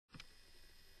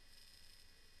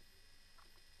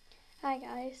Hi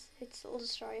guys, it's Little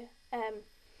Destroyer. I'd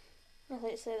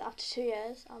like to say that after 2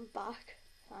 years, I'm back,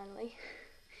 finally.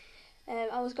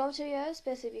 I was gone 2 years,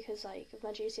 basically because of my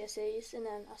GCSEs, and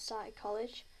then I started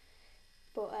college.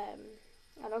 But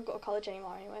I don't go to college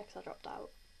anymore anyway, because I dropped out.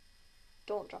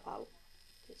 Don't drop out.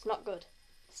 It's not good.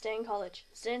 Stay in college.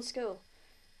 Stay in school.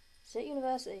 Stay at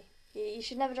university. You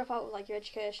should never drop out with your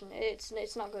education.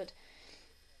 It's not good.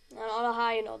 And on a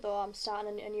higher note though, I'm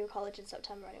starting a new college in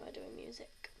September anyway, doing music.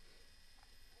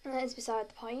 And that is beside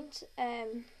the point.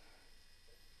 So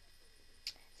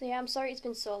yeah, I'm sorry it's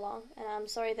been so long, and I'm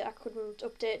sorry that I couldn't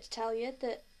update to tell you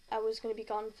that I was going to be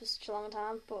gone for such a long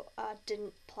time, but I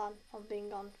didn't plan on being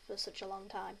gone for such a long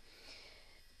time.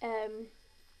 Um,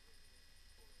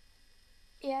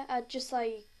 yeah, I'd just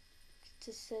like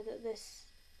to say that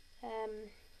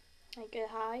a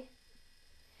hi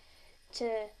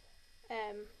to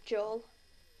Joel,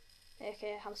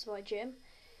 aka Hamster Boy Jim,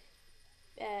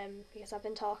 because I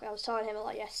was talking to him a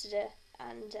lot yesterday,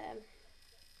 and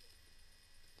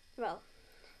well,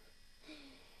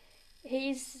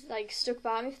 he's stuck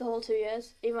by me for the whole 2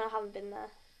 years, even when I haven't been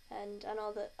there. And I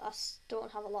know that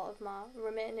don't have a lot of my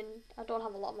remaining. I don't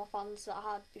have a lot of my fans that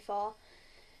I had before,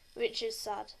 which is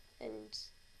sad. And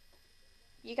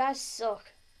you guys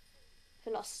suck for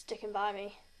not sticking by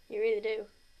me. You really do.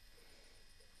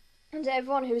 And to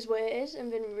everyone who's waited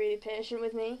and been really patient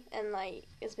with me and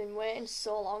has been waiting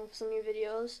so long for some new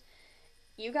videos,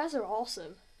 you guys are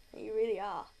awesome. You really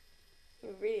are.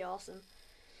 You're really awesome.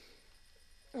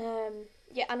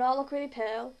 Yeah, I know I look really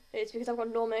pale. It's because I've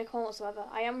got no makeup on whatsoever.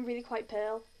 I am really quite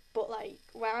pale, but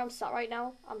where I'm sat right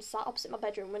now, I'm sat opposite my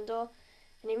bedroom window,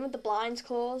 and even with the blinds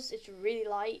closed, it's really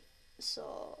light.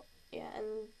 So yeah,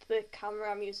 and the camera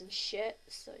I'm using shit,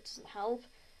 so it doesn't help.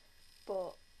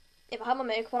 But if I had my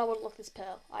makeup on, I wouldn't look this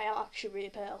pale. I am actually really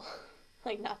pale,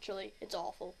 naturally, it's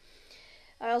awful.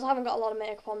 I also haven't got a lot of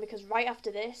makeup on because right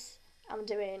after this, I'm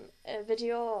doing a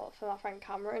video for my friend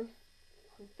Cameron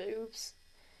on boobs,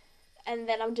 and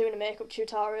then I'm doing a makeup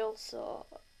tutorial, so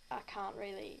I can't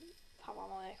really have all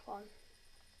my makeup on.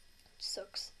 It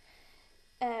sucks.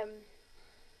 Um,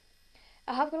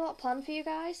 I have got a lot planned for you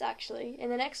guys actually in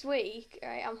the next week.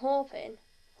 Right, I'm hoping.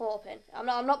 I'm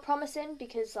not promising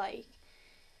because I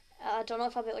don't know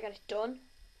if I'll be able to get it done.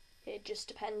 It just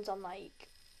depends on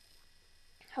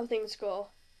how things go,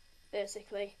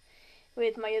 basically,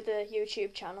 with my other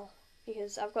YouTube channel,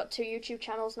 because I've got two YouTube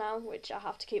channels now, which I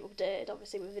have to keep updated,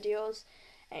 obviously, with videos,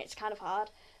 and it's kind of hard.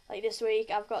 This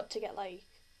week, I've got to get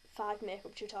 5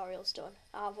 makeup tutorials done.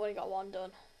 I've only got one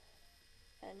done,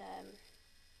 and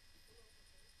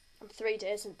I'm 3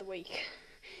 days into the week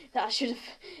that I should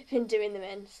have been doing them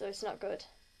in, so it's not good.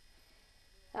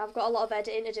 And I've got a lot of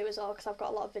editing to do as well, because I've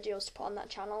got a lot of videos to put on that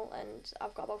channel, and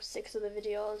I've got about 6 other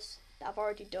videos that I've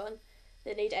already done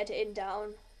that need editing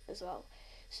down as well.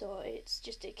 So it's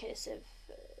just a case of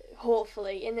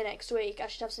hopefully in the next week I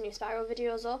should have some new Spyro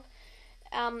videos up.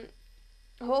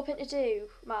 Hoping to do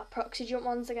my proxy jump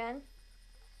ones again.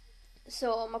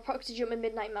 So my proxy jump in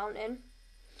Midnight Mountain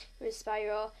with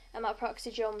Spyro, and my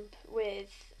proxy jump with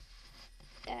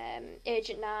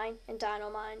Agent 9 and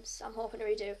Dino Mines, I'm hoping to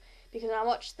redo, because when I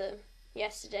watched them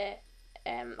yesterday,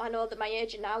 I know that my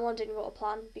Agent 9 one didn't go to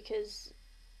plan, because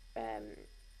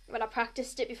when I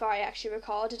practiced it before I actually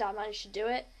recorded, I managed to do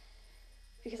it,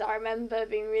 because I remember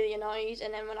being really annoyed,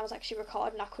 and then when I was actually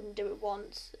recording, I couldn't do it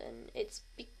once, and it's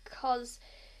because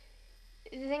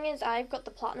the thing is, I've got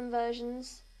the platinum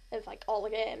versions of all the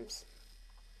games.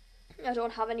 I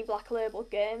don't have any black label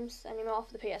games anymore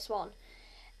for the PS1,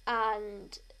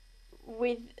 and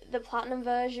with the platinum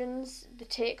versions, they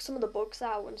take some of the bugs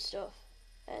out and stuff,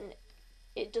 and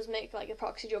it does make the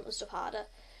proxy jump and stuff harder.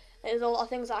 There's a lot of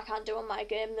things I can't do on my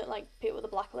game that people with the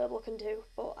black label can do,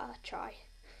 but I try.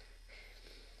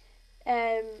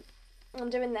 I'm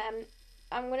doing them.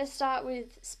 I'm gonna start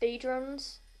with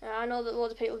speedruns. I know that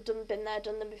loads of people have been there,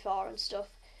 done them before and stuff,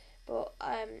 but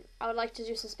I would like to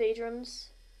do some speedruns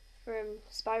from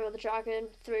Spyro the Dragon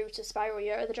through to Spyro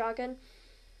Year of the Dragon.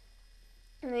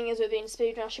 The thing is, with being a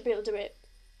speedrun, I should be able to do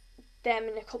them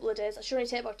in a couple of days. I should only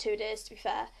take about 2 days, to be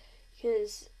fair,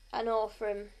 because I know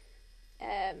from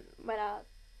when I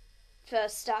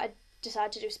first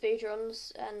decided to do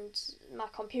speedruns, and my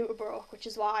computer broke, which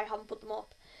is why I haven't put them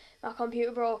up. My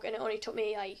computer broke, and it only took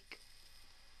me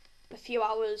a few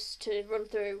hours to run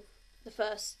through the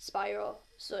first Spyro,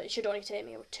 so it should only take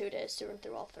me about 2 days to run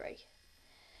through all 3.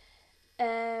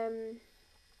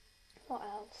 What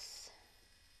else?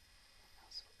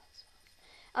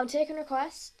 I'm taking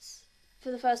requests for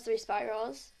the first 3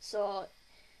 Spyros, so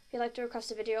if you'd like to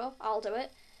request a video, I'll do it.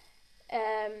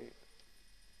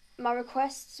 My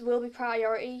requests will be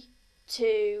priority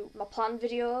to my planned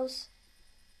videos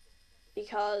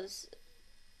because,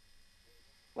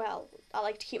 well, I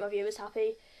like to keep my viewers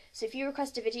happy. So if you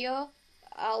request a video,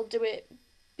 I'll do it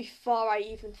before I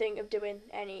even think of doing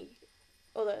any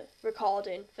other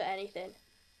recording for anything,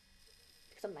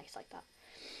 because I'm nice like that.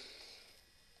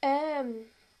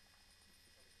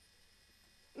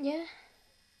 Yeah.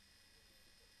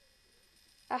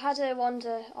 I had a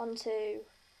wander onto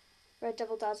Red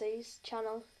Devil Dazzy's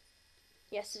channel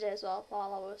yesterday as well,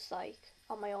 while I was like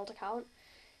on my old account.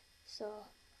 So,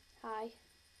 hi.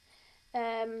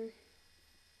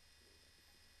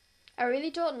 I really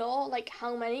don't know like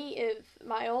how many of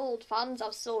my old fans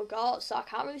I've still got, so I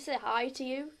can't really say hi to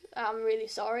you. I'm really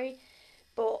sorry,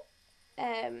 but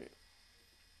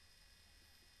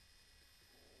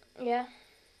yeah.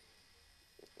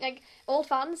 Like, old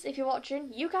fans, if you're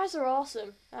watching, you guys are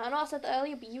awesome. I know I said that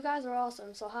earlier, but you guys are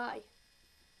awesome, so hi.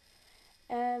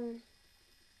 And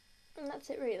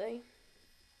that's it really.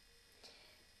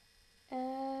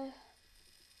 I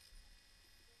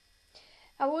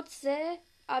would say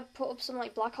I'd put up some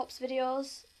like Black Ops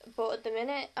videos, but at the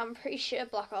minute I'm pretty shit at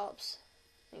Black Ops.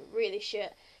 Like, really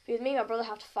shit. Because me and my brother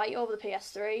have to fight over the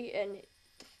PS3, and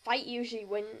the fight usually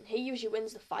he usually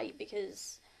wins the fight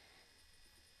because,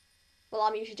 well,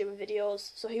 I'm usually doing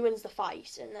videos, so he wins the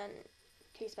fight, and then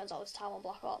he spends all his time on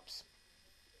Black Ops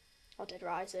or Dead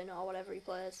Rising or whatever he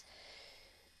plays.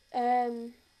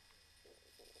 I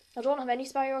don't have any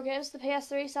Spyro games for the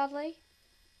PS3, sadly.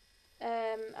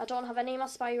 I don't have any of my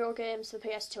Spyro games for the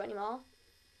PS2 anymore.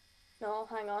 No,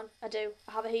 hang on, I do.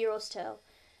 I have a Hero's Tale,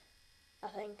 I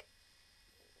think.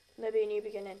 Maybe a New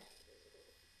Beginning.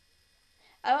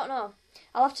 I don't know.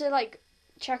 I'll have to like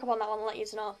check up on that one and let you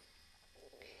know.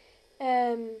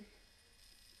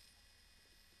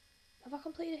 Have I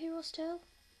completed Hero's Tale?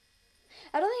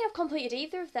 I don't think I've completed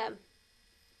either of them.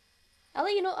 I'll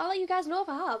let you know. I'll let you guys know if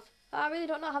I have. I really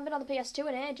don't know. I haven't been on the PS2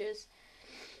 in ages.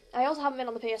 I also haven't been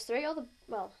on the PS3 or the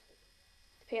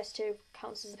PS2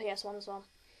 counts as the PS1 as well.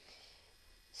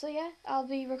 So yeah, I'll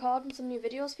be recording some new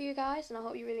videos for you guys, and I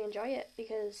hope you really enjoy it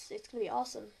because it's gonna be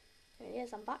awesome. It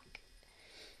is. I'm back.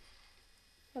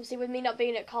 Obviously, with me not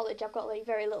being at college, I've got like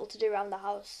very little to do around the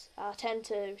house. I tend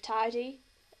to tidy,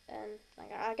 and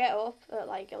like I get up at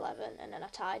like 11, and then I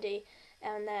tidy,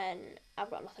 and then I've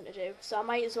got nothing to do. So I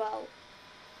might as well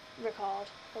record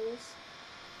things.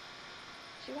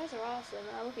 You guys are awesome.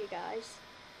 I love you guys.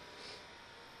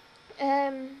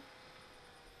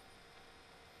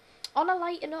 On a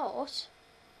lighter note,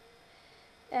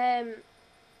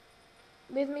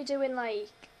 with me doing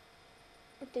like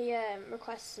the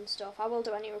requests and stuff, I will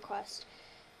do any request,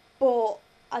 but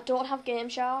I don't have Game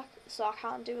Shark, so I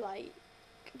can't do like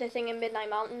the thing in Midnight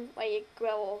Mountain where you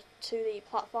go to the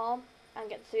platform and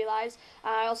get the 3 lives,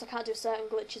 and I also can't do certain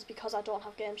glitches because I don't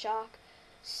have Game Shark.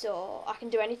 So I can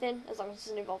do anything as long as it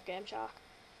doesn't involve Game Shark.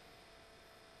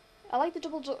 I like the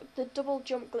double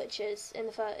jump glitches in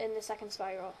the second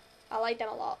Spyro. I like them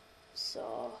a lot.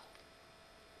 So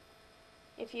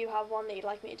if you have one that you'd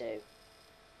like me to do,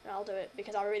 I'll do it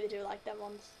because I really do like them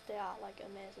ones. They are like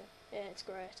amazing. Yeah, it's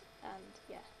great. And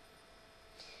yeah.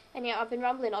 And yeah, I've been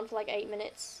rambling on for like 8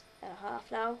 minutes and a half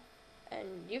now,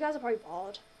 and you guys are probably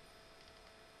bored.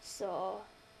 So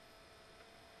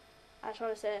I just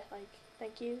want to say like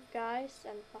thank you guys,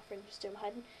 and my friend just doing my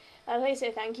head. I'd like to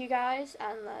say thank you guys,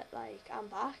 and that like I'm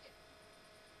back.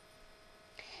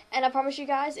 And I promise you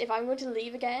guys, if I'm going to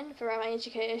leave again for my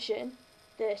education,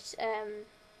 that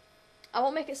I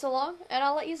won't make it so long, and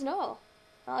I'll let you know.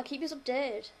 I'll keep you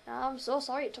updated. I'm so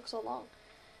sorry it took so long.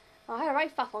 I had a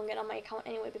right faff on getting on my account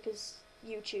anyway because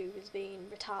YouTube is being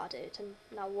retarded, and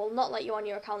now will not let you on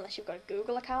your account unless you've got a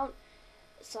Google account.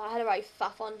 So I had a right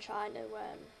faff on trying to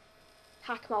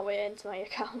hack my way into my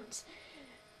account.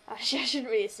 I shouldn't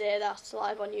really say that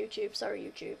live on YouTube. Sorry,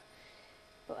 YouTube.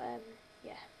 But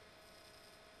yeah.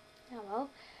 Oh well.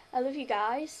 I love you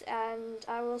guys, and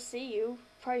I will see you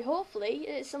probably, hopefully,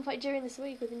 at some point during this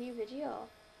week with a new video.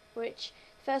 Which,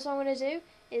 the first one I'm going to do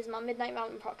is my Midnight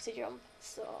Mountain proxy jump.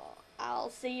 So, I'll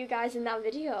see you guys in that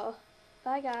video.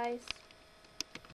 Bye guys.